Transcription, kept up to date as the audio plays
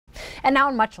And now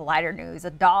in much lighter news,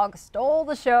 a dog stole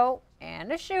the show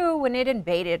and a shoe when it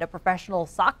invaded a professional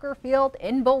soccer field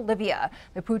in Bolivia.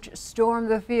 The pooch stormed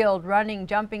the field, running,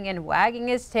 jumping, and wagging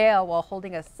his tail while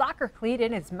holding a soccer cleat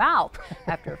in his mouth.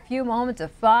 After a few moments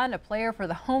of fun, a player for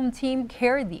the home team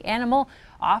carried the animal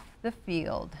off the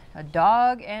field. A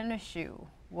dog and a shoe.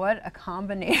 What a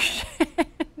combination.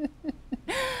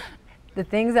 The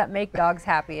things that make dogs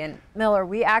happy. And Miller,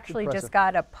 we actually just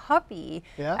got a puppy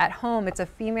at home. It's a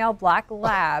female black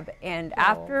lab. And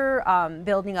after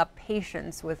building up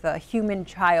patience with a human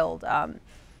child,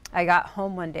 I got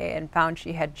home one day and found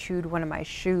she had chewed one of my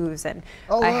shoes, and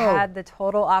I had the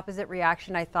total opposite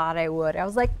reaction I thought I would. I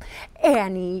was like,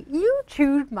 Annie, you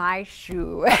chewed my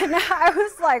shoe. And I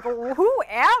was like, who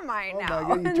am I now?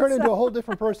 Oh my God, you turn into a whole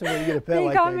different person when you get a pet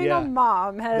like that. Becoming a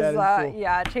mom has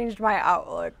cool. Changed my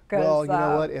outlook. Well, you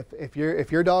know what? If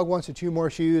your dog wants to chew more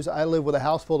shoes, I live with a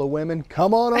house full of women.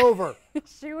 Come on over.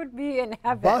 She would be in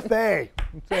heaven. Buffet.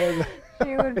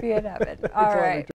 She would be in heaven. All right.